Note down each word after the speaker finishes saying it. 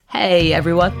Hey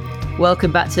everyone,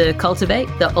 welcome back to Cultivate,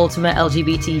 the ultimate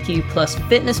LGBTQ plus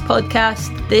fitness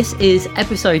podcast. This is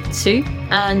episode 2,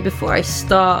 and before I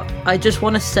start, I just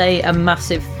want to say a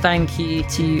massive thank you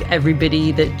to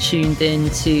everybody that tuned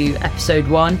in to episode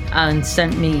 1 and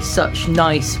sent me such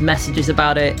nice messages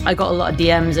about it. I got a lot of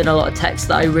DMs and a lot of texts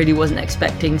that I really wasn't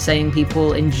expecting, saying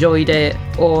people enjoyed it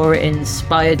or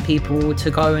inspired people to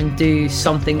go and do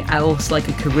something else like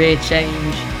a career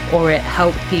change, or it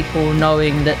helped people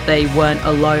knowing that they weren't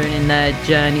alone in their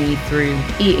journey through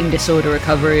eating disorder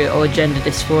recovery or gender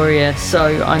dysphoria.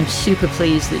 So I'm super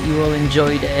pleased that you all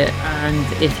enjoyed it,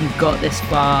 and if you've got this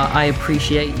far, I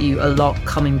appreciate you a lot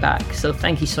coming back. So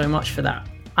thank you so much for that.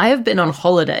 I have been on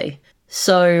holiday.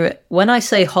 So when I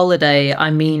say holiday,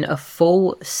 I mean a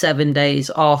full 7 days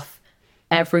off,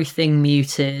 everything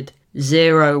muted,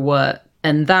 0 work.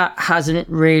 And that hasn't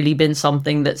really been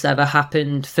something that's ever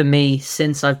happened for me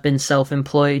since I've been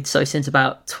self-employed, so since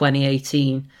about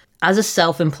 2018. As a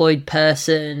self-employed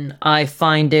person, I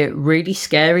find it really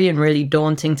scary and really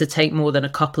daunting to take more than a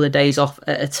couple of days off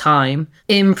at a time.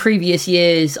 In previous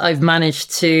years, I've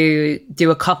managed to do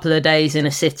a couple of days in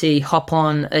a city, hop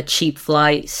on a cheap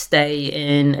flight, stay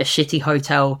in a shitty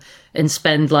hotel, and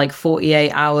spend like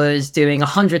 48 hours doing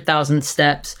 100,000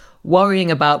 steps, worrying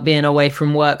about being away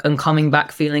from work and coming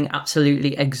back feeling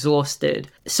absolutely exhausted.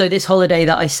 So this holiday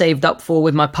that I saved up for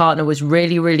with my partner was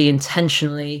really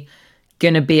intentionally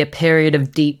going to be a period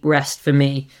of deep rest for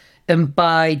me. And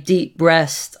by deep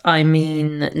rest, I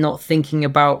mean not thinking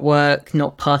about work,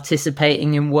 not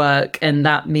participating in work, and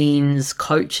that means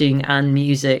coaching and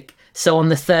music. So on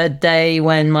the 3rd day,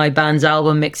 when my band's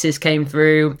album mixes came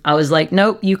through, I was like,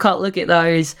 nope, you can't look at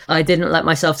those. I didn't let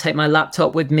myself take my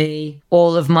laptop with me.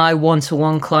 All of my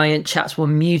one-to-one client chats were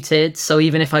muted, so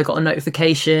even if I got a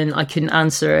notification, I couldn't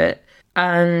answer it.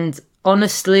 And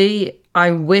honestly,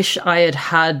 I wish I had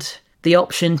had the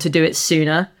option to do it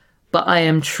sooner, but I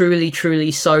am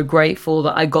truly so grateful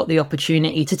that I got the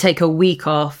opportunity to take a week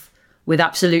off with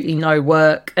absolutely no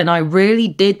work, and I really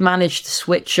did manage to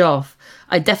switch off.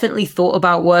 I definitely thought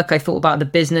about work, I thought about the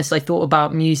business, I thought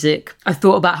about music, I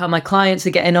thought about how my clients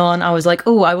are getting on. I was like,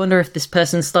 oh, I wonder if this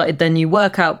person started their new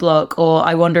workout block, or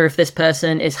I wonder if this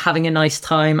person is having a nice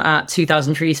time at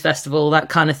 2000 Trees Festival, that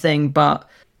kind of thing. But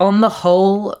on the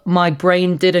whole, my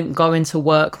brain didn't go into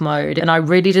work mode, and I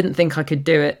really didn't think I could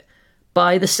do it.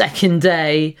 By the 2nd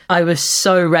day, I was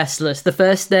so restless. The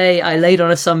 1st day, I laid on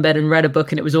a sunbed and read a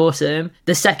book, and it was awesome.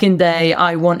 The 2nd day,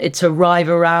 I wanted to writhe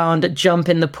around, jump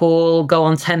in the pool, go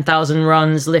on 10,000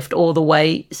 runs, lift all the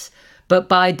weights. But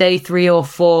by day 3 or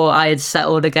 4, I had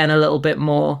settled again a little bit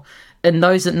more. And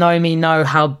those that know me know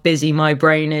how busy my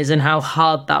brain is and how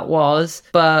hard that was.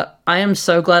 But I am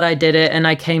so glad I did it, and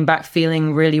I came back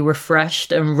feeling really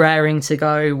refreshed and raring to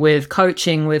go with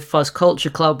coaching, with Fuzz Culture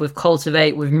Club, with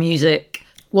Cultivate, with music.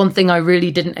 One thing I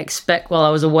really didn't expect while I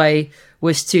was away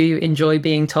was to enjoy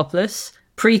being topless.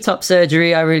 Pre-top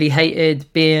surgery, I really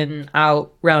hated being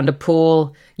out round a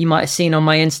pool. You might have seen on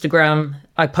my Instagram,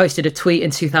 I posted a tweet in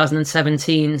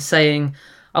 2017 saying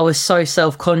I was so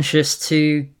self-conscious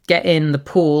to get in the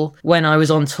pool when I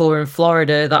was on tour in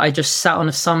Florida that I just sat on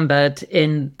a sunbed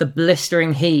in the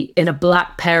blistering heat in a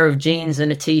black pair of jeans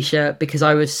and a t-shirt because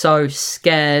I was so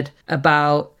scared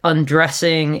about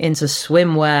undressing into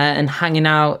swimwear and hanging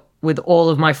out with all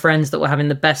of my friends that were having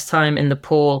the best time in the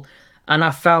pool. And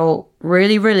I felt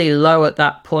really low at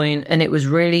that point, and it was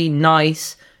really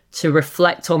nice to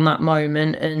reflect on that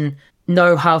moment and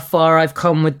know how far I've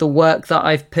come with the work that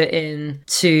I've put in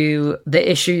to the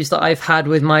issues that I've had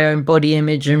with my own body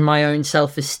image and my own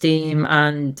self-esteem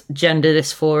and gender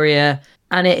dysphoria.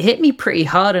 And it hit me pretty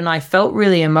hard, and I felt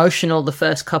really emotional the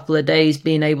first couple of days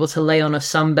being able to lay on a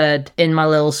sunbed in my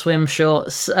little swim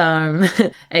shorts,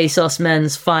 ASOS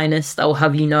Men's Finest, I'll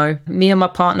have you know. Me and my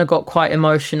partner got quite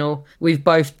emotional. We've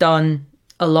both done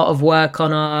a lot of work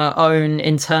on our own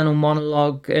internal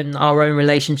monologue and our own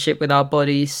relationship with our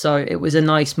bodies, so it was a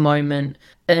nice moment.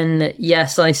 And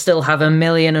yes, I still have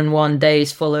 1,000,001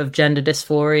 days full of gender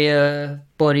dysphoria,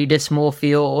 body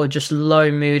dysmorphia, or just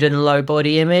low mood and low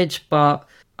body image, but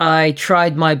I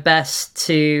tried my best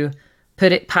to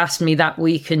put it past me that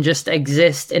week and just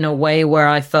exist in a way where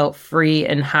I felt free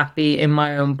and happy in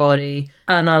my own body,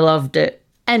 and I loved it.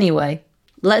 Anyway,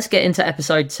 let's get into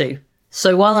episode 2.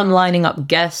 So while I'm lining up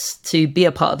guests to be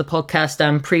a part of the podcast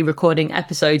and pre-recording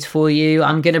episodes for you,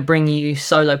 I'm going to bring you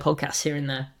solo podcasts here and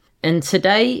there. And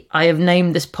today I have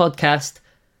named this podcast,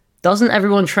 Doesn't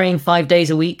Everyone Train 5 Days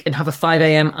a Week and Have a 5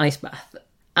 a.m. Ice Bath?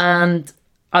 And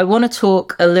I want to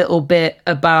talk a little bit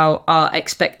about our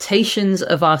expectations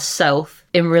of ourselves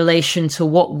in relation to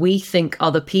what we think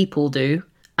other people do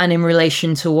and in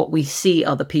relation to what we see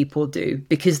other people do,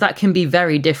 because that can be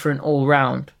very different all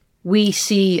round. We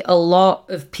see a lot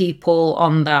of people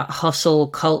on that hustle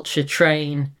culture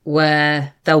train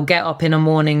where they'll get up in the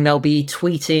morning, they'll be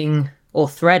tweeting or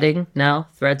threading, now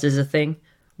threads is a thing,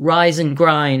 rise and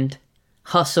grind,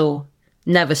 hustle,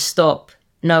 never stop,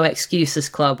 no excuses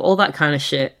club, all that kind of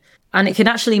shit. And it can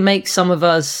actually make some of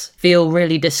us feel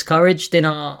really discouraged in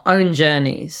our own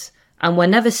journeys. And we're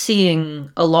never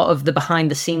seeing a lot of the behind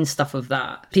the scenes stuff of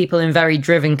that. People in very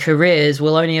driven careers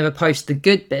will only ever post the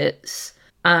good bits.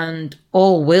 And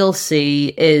all we'll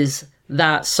see is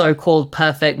that so-called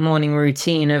perfect morning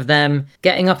routine of them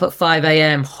getting up at 5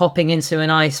 a.m., hopping into an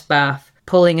ice bath,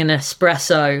 pulling an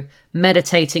espresso,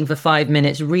 meditating for 5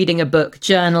 minutes, reading a book,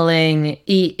 journaling,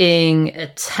 eating a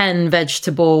 10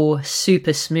 vegetable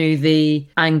super smoothie,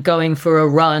 and going for a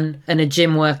run and a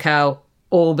gym workout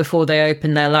all before they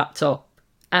open their laptop.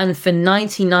 And for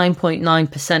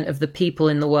 99.9% of the people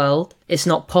in the world, it's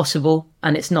not possible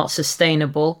and it's not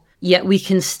sustainable. Yet we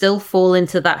can still fall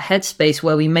into that headspace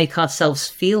where we make ourselves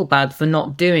feel bad for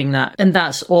not doing that. And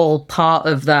that's all part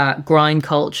of that grind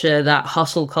culture, that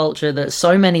hustle culture that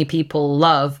so many people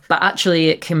love, but actually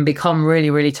it can become really,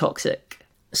 really toxic.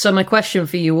 So my question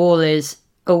for you all is,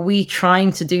 are we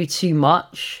trying to do too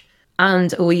much?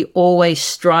 And are we always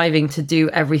striving to do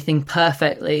everything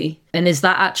perfectly? And is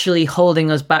that actually holding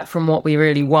us back from what we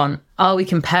really want? Are we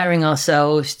comparing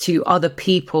ourselves to other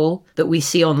people that we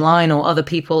see online or other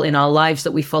people in our lives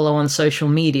that we follow on social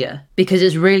media? Because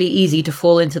it's really easy to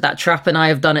fall into that trap, and I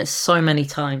have done it so many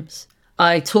times.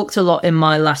 I talked a lot in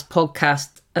my last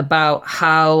podcast about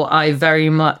how I very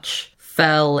much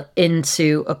fell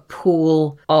into a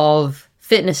pool of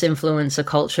fitness influencer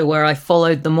culture where I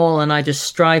followed them all and I just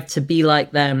strived to be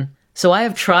like them. So I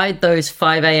have tried those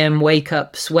 5 a.m. wake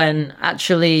ups when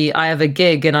actually I have a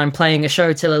gig and I'm playing a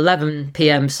show till 11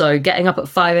 p.m. So getting up at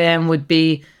 5 a.m. would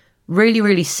be really,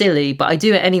 really silly, but I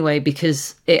do it anyway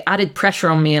because it added pressure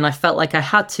on me and I felt like I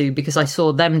had to because I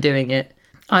saw them doing it.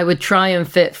 I would try and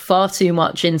fit far too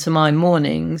much into my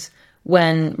mornings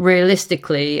when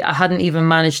realistically I hadn't even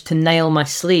managed to nail my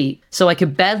sleep. So I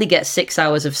could barely get 6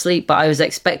 hours of sleep, but I was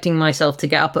expecting myself to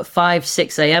get up at 5,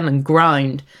 6 a.m. and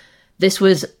grind. This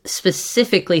was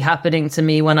specifically happening to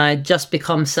me when I had just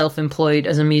become self-employed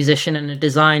as a musician and a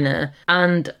designer.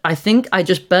 And I think I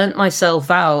just burnt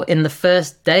myself out in the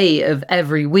first day of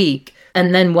every week.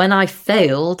 And then when I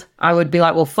failed, I would be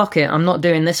like, well, fuck it. I'm not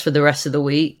doing this for the rest of the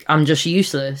week. I'm just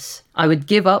useless. I would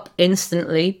give up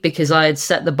instantly because I had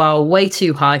set the bar way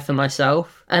too high for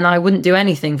myself, and I wouldn't do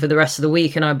anything for the rest of the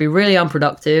week, and I'd be really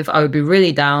unproductive. I would be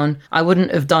really down. I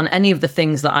wouldn't have done any of the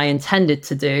things that I intended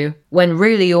to do, when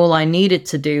really all I needed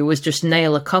to do was just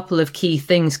nail a couple of key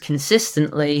things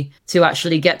consistently to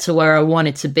actually get to where I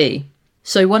wanted to be.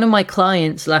 So one of my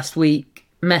clients last week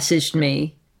messaged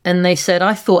me and they said,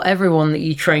 I thought everyone that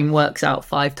you train works out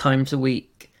 5 times a week.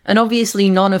 And obviously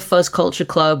none of Fuzz Culture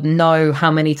Club know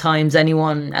how many times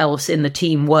anyone else in the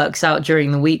team works out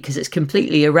during the week because it's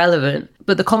completely irrelevant.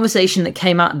 But the conversation that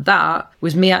came out of that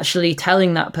was me actually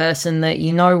telling that person that,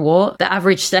 you know what, the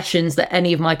average sessions that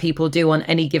any of my people do on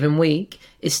any given week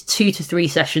is 2 to 3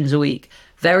 sessions a week.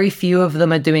 Very few of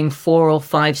them are doing 4 or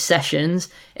 5 sessions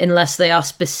unless they are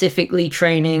specifically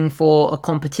training for a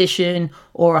competition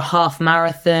or a half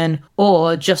marathon,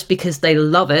 or just because they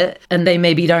love it and they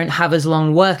maybe don't have as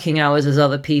long working hours as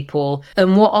other people.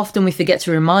 And what often we forget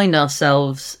to remind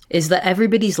ourselves is that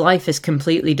everybody's life is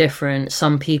completely different.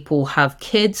 Some people have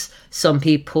kids, some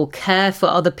people care for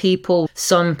other people,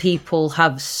 some people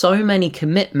have so many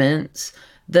commitments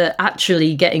that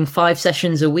actually getting 5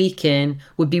 sessions a week in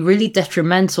would be really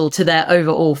detrimental to their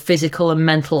overall physical and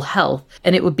mental health,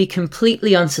 and it would be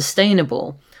completely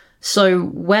unsustainable. So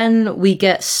when we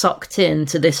get sucked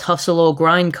into this hustle or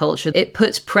grind culture, it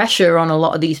puts pressure on a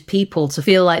lot of these people to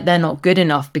feel like they're not good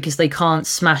enough because they can't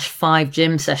smash 5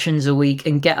 gym sessions a week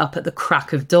and get up at the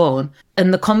crack of dawn.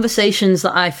 And the conversations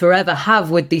that I forever have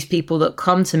with these people that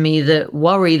come to me that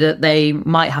worry that they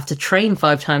might have to train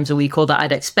 5 times a week or that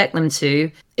I'd expect them to,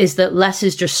 is that less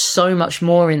is just so much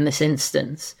more in this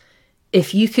instance.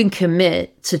 If you can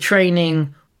commit to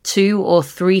training 2 or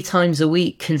 3 times a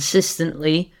week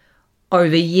consistently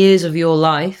over years of your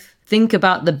life, think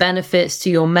about the benefits to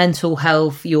your mental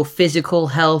health, your physical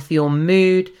health, your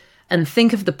mood, and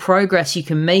think of the progress you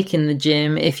can make in the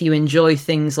gym if you enjoy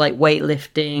things like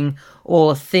weightlifting,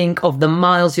 or think of the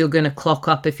miles you're going to clock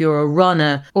up if you're a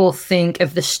runner, or think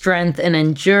of the strength and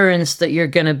endurance that you're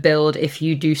going to build if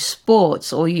you do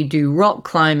sports or you do rock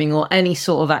climbing or any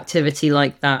sort of activity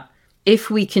like that. If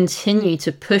we continue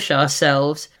to push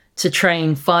ourselves to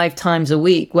train 5 times a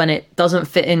week when it doesn't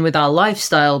fit in with our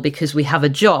lifestyle because we have a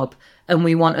job and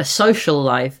we want a social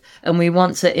life and we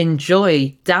want to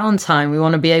enjoy downtime. We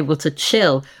want to be able to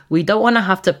chill. We don't want to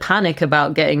have to panic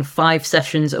about getting 5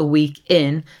 sessions a week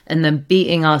in and then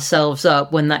beating ourselves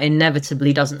up when that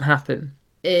inevitably doesn't happen.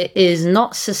 It is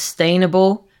not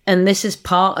sustainable. And this is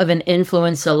part of an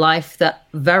influencer life that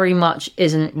very much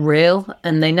isn't real.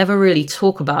 And they never really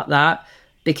talk about that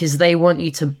because they want you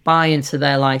to buy into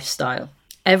their lifestyle.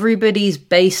 Everybody's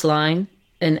baseline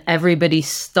and everybody's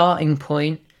starting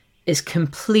point is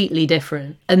completely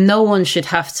different. And no one should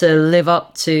have to live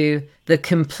up to the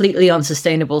completely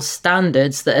unsustainable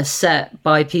standards that are set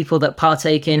by people that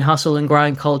partake in hustle and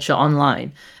grind culture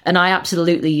online. And I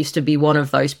absolutely used to be one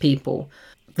of those people.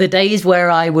 The days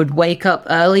where I would wake up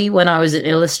early when I was an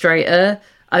illustrator,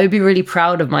 I would be really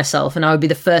proud of myself and I would be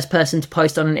the first person to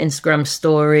post on an Instagram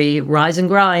story, rise and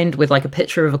grind with like a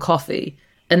picture of a coffee.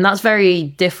 And that's very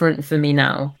different for me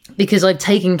now because I've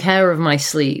taken care of my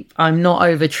sleep. I'm not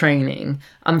overtraining.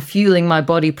 I'm fueling my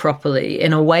body properly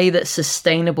in a way that's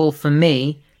sustainable for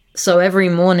me. So every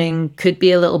morning could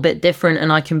be a little bit different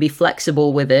and I can be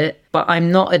flexible with it, but I'm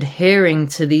not adhering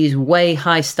to these way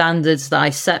high standards that I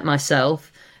set myself.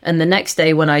 And the next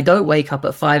day when I don't wake up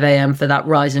at 5 a.m. for that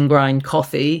rise and grind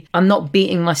coffee, I'm not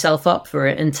beating myself up for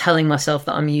it and telling myself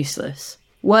that I'm useless.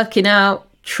 Working out,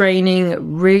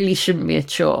 training really shouldn't be a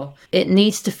chore. It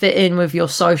needs to fit in with your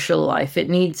social life. It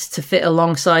needs to fit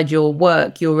alongside your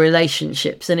work, your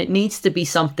relationships, and it needs to be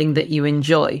something that you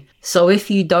enjoy. So if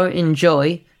you don't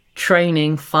enjoy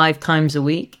training 5 times a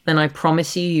week, then I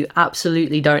promise you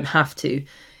absolutely don't have to.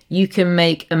 You can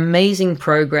make amazing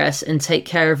progress and take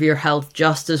care of your health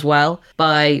just as well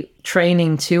by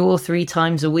training 2 or 3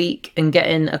 times a week and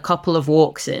getting a couple of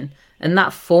walks in. And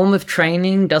that form of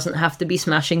training doesn't have to be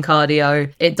smashing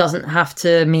cardio. It doesn't have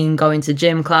to mean going to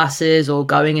gym classes or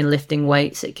going and lifting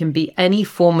weights. It can be any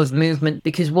form of movement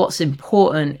because what's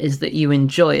important is that you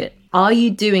enjoy it. Are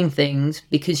you doing things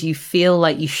because you feel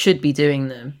like you should be doing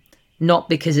them, not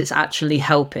because it's actually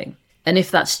helping? And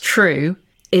if that's true,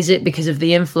 is it because of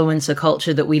the influencer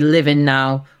culture that we live in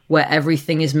now, where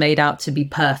everything is made out to be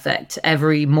perfect?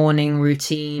 Every morning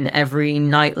routine, every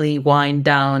nightly wind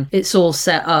down, it's all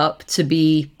set up to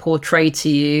be portrayed to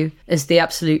you as the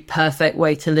absolute perfect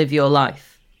way to live your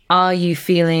life. Are you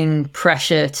feeling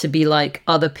pressure to be like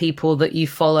other people that you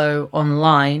follow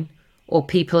online or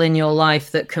people in your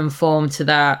life that conform to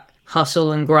that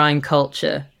hustle and grind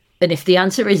culture? And if the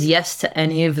answer is yes to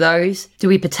any of those, do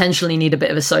we potentially need a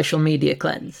bit of a social media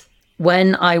cleanse?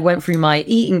 When I went through my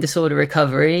eating disorder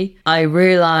recovery, I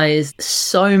realized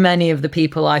so many of the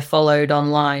people I followed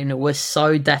online were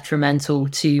so detrimental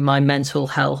to my mental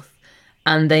health.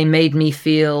 And they made me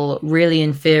feel really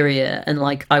inferior and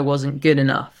like I wasn't good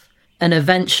enough. And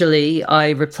eventually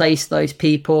I replaced those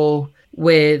people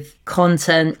with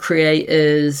content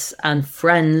creators and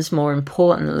friends, more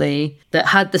importantly, that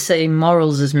had the same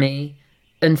morals as me,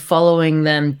 and following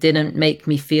them didn't make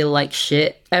me feel like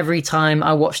shit every time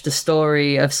I watched a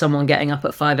story of someone getting up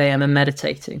at 5 a.m. and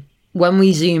meditating. When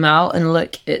we zoom out and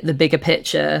look at the bigger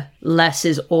picture, less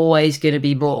is always going to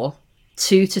be more.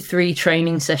 2 to 3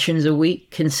 training sessions a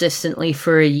week consistently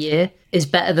for a year is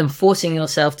better than forcing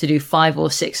yourself to do 5 or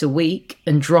 6 a week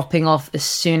and dropping off as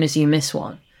soon as you miss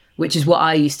one, which is what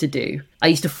I used to do. I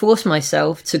used to force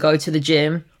myself to go to the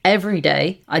gym every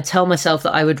day. I'd tell myself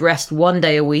that I would rest 1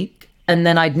 day a week, and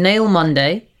then I'd nail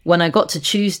Monday. When I got to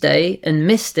Tuesday and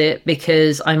missed it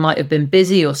because I might have been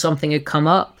busy or something had come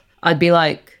up, I'd be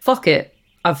like, fuck it,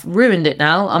 I've ruined it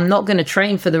now. I'm not going to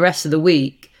train for the rest of the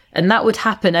week. And that would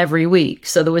happen every week.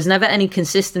 So there was never any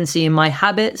consistency in my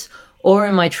habits or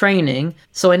in my training.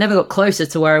 So I never got closer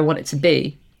to where I wanted to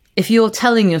be. If you're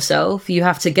telling yourself you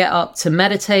have to get up to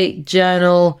meditate,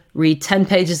 journal, read 10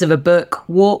 pages of a book,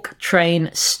 walk, train,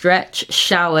 stretch,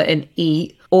 shower, and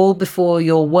eat all before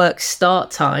your work start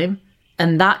time,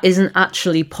 and that isn't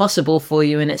actually possible for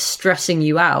you and it's stressing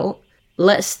you out,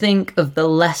 let's think of the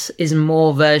less is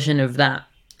more version of that.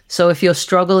 So if you're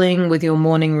struggling with your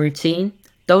morning routine,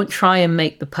 don't try and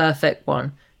make the perfect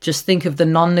one. Just think of the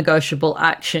non-negotiable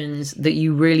actions that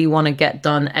you really want to get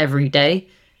done every day,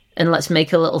 and let's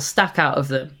make a little stack out of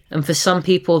them. And for some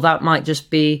people, that might just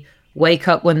be wake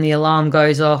up when the alarm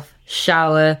goes off,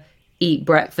 shower, eat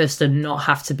breakfast, and not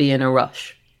have to be in a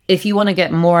rush. If you want to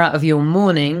get more out of your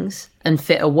mornings and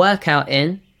fit a workout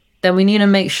in, then we need to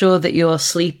make sure that your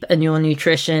sleep and your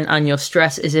nutrition and your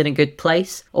stress is in a good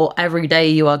place, or every day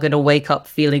you are going to wake up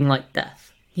feeling like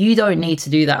death. You don't need to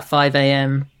do that 5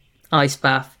 a.m. ice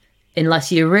bath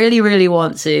unless you really, really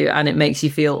want to and it makes you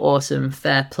feel awesome.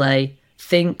 Fair play.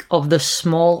 think of the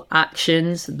small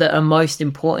actions that are most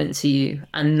important to you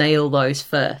and nail those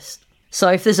first. So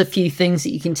if there's a few things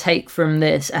that you can take from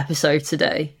this episode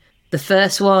today, the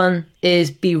first one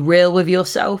is be real with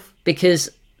yourself, because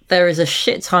there is a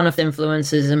shit ton of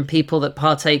influencers and people that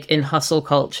partake in hustle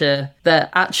culture that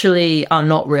actually are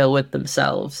not real with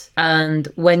themselves. And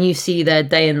when you see their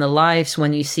day in the lives,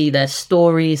 when you see their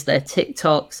stories, their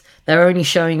TikToks, they're only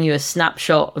showing you a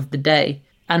snapshot of the day.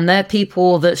 And they're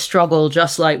people that struggle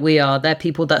just like we are. They're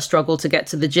people that struggle to get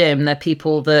to the gym. They're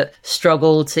people that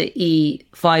struggle to eat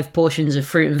 5 portions of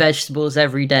fruit and vegetables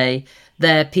every day.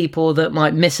 They're people that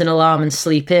might miss an alarm and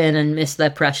sleep in and miss their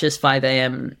precious 5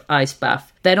 a.m. ice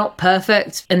bath. They're not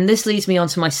perfect. And this leads me on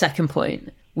to my second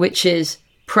point, which is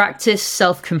practice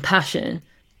self-compassion,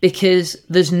 because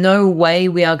there's no way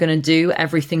we are going to do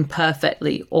everything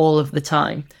perfectly all of the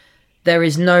time. There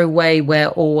is no way we're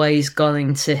always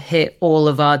going to hit all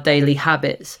of our daily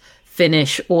habits,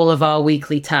 finish all of our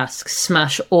weekly tasks,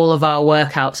 smash all of our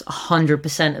workouts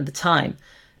 100% of the time.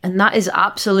 And that is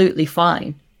absolutely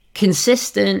fine.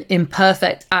 Consistent,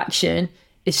 imperfect action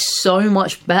is so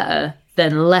much better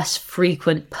than less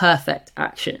frequent, perfect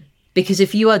action. Because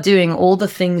if you are doing all the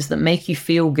things that make you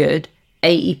feel good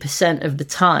 80% of the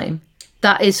time,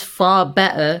 that is far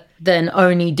better than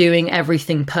only doing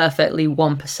everything perfectly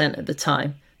 1% of the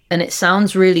time. And it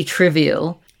sounds really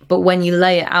trivial, but when you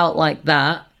lay it out like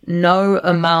that, no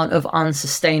amount of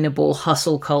unsustainable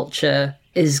hustle culture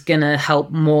is going to help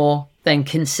more than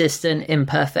consistent,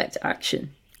 imperfect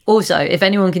action. Also, if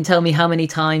anyone can tell me how many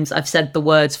times I've said the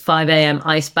words 5 a.m.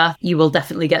 ice bath, you will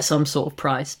definitely get some sort of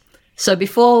prize. So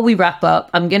before we wrap up,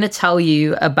 I'm going to tell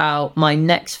you about my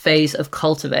next phase of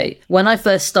Cultivate. When I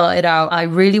first started out, I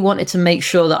really wanted to make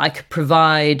sure that I could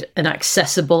provide an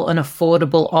accessible and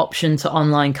affordable option to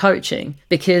online coaching,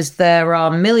 because there are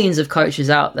millions of coaches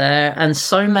out there and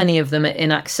so many of them are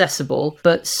inaccessible,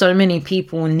 but so many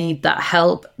people need that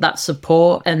help, that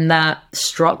support and that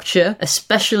structure,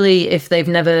 especially if they've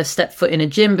never stepped foot in a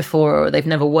gym before or they've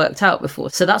never worked out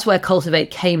before. So that's where Cultivate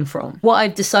came from. What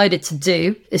I've decided to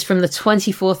do is from the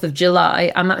 24th of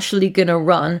July, I'm actually going to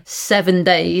run 7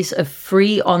 days of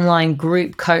free online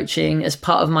group coaching as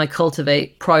part of my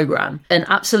Cultivate program. And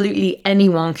absolutely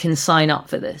anyone can sign up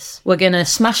for this. We're going to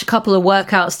smash a couple of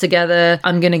workouts together.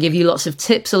 I'm going to give you lots of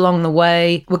tips along the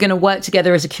way. We're going to work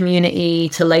together as a community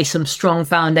to lay some strong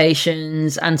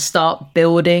foundations and start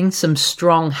building some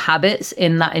strong habits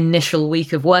in that initial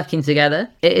week of working together.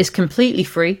 It is completely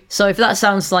free. So if that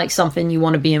sounds like something you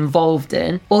want to be involved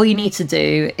in, all you need to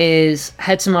do is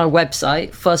head to my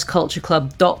website,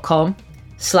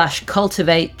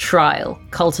 fuzzcultureclub.com/cultivate trial,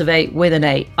 cultivate with an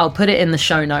 8. I'll put it in the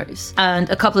show notes. And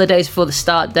a couple of days before the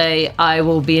start date, I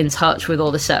will be in touch with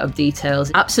all the setup details.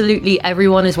 Absolutely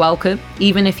everyone is welcome,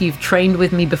 even if you've trained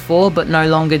with me before but no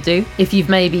longer do. If you've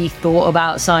maybe thought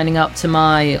about signing up to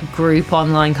my group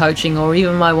online coaching or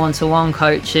even my one-to-one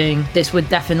coaching, this would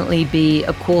definitely be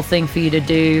a cool thing for you to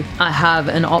do. I have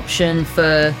an option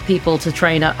for people to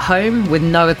train at home with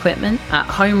no equipment, at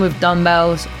home with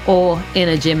dumbbells, or in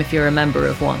a gym if you're a member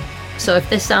of one. So if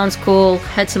this sounds cool,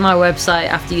 head to my website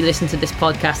after you listen to this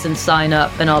podcast and sign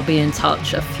up, and I'll be in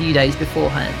touch a few days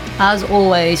beforehand. As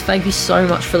always, thank you so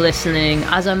much for listening.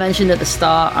 As I mentioned at the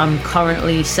start, I'm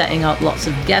currently setting up lots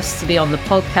of guests to be on the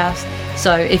podcast.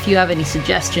 So if you have any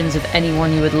suggestions of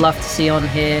anyone you would love to see on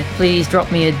here, please drop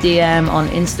me a DM on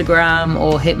Instagram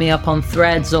or hit me up on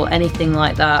Threads or anything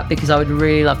like that, because I would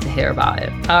really love to hear about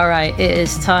it. All right, it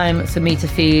is time for me to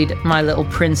feed my little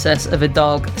princess of a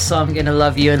dog, so I'm going to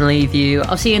love you and leave you.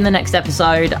 I'll see you in the next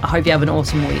episode. I hope you have an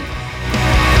awesome week.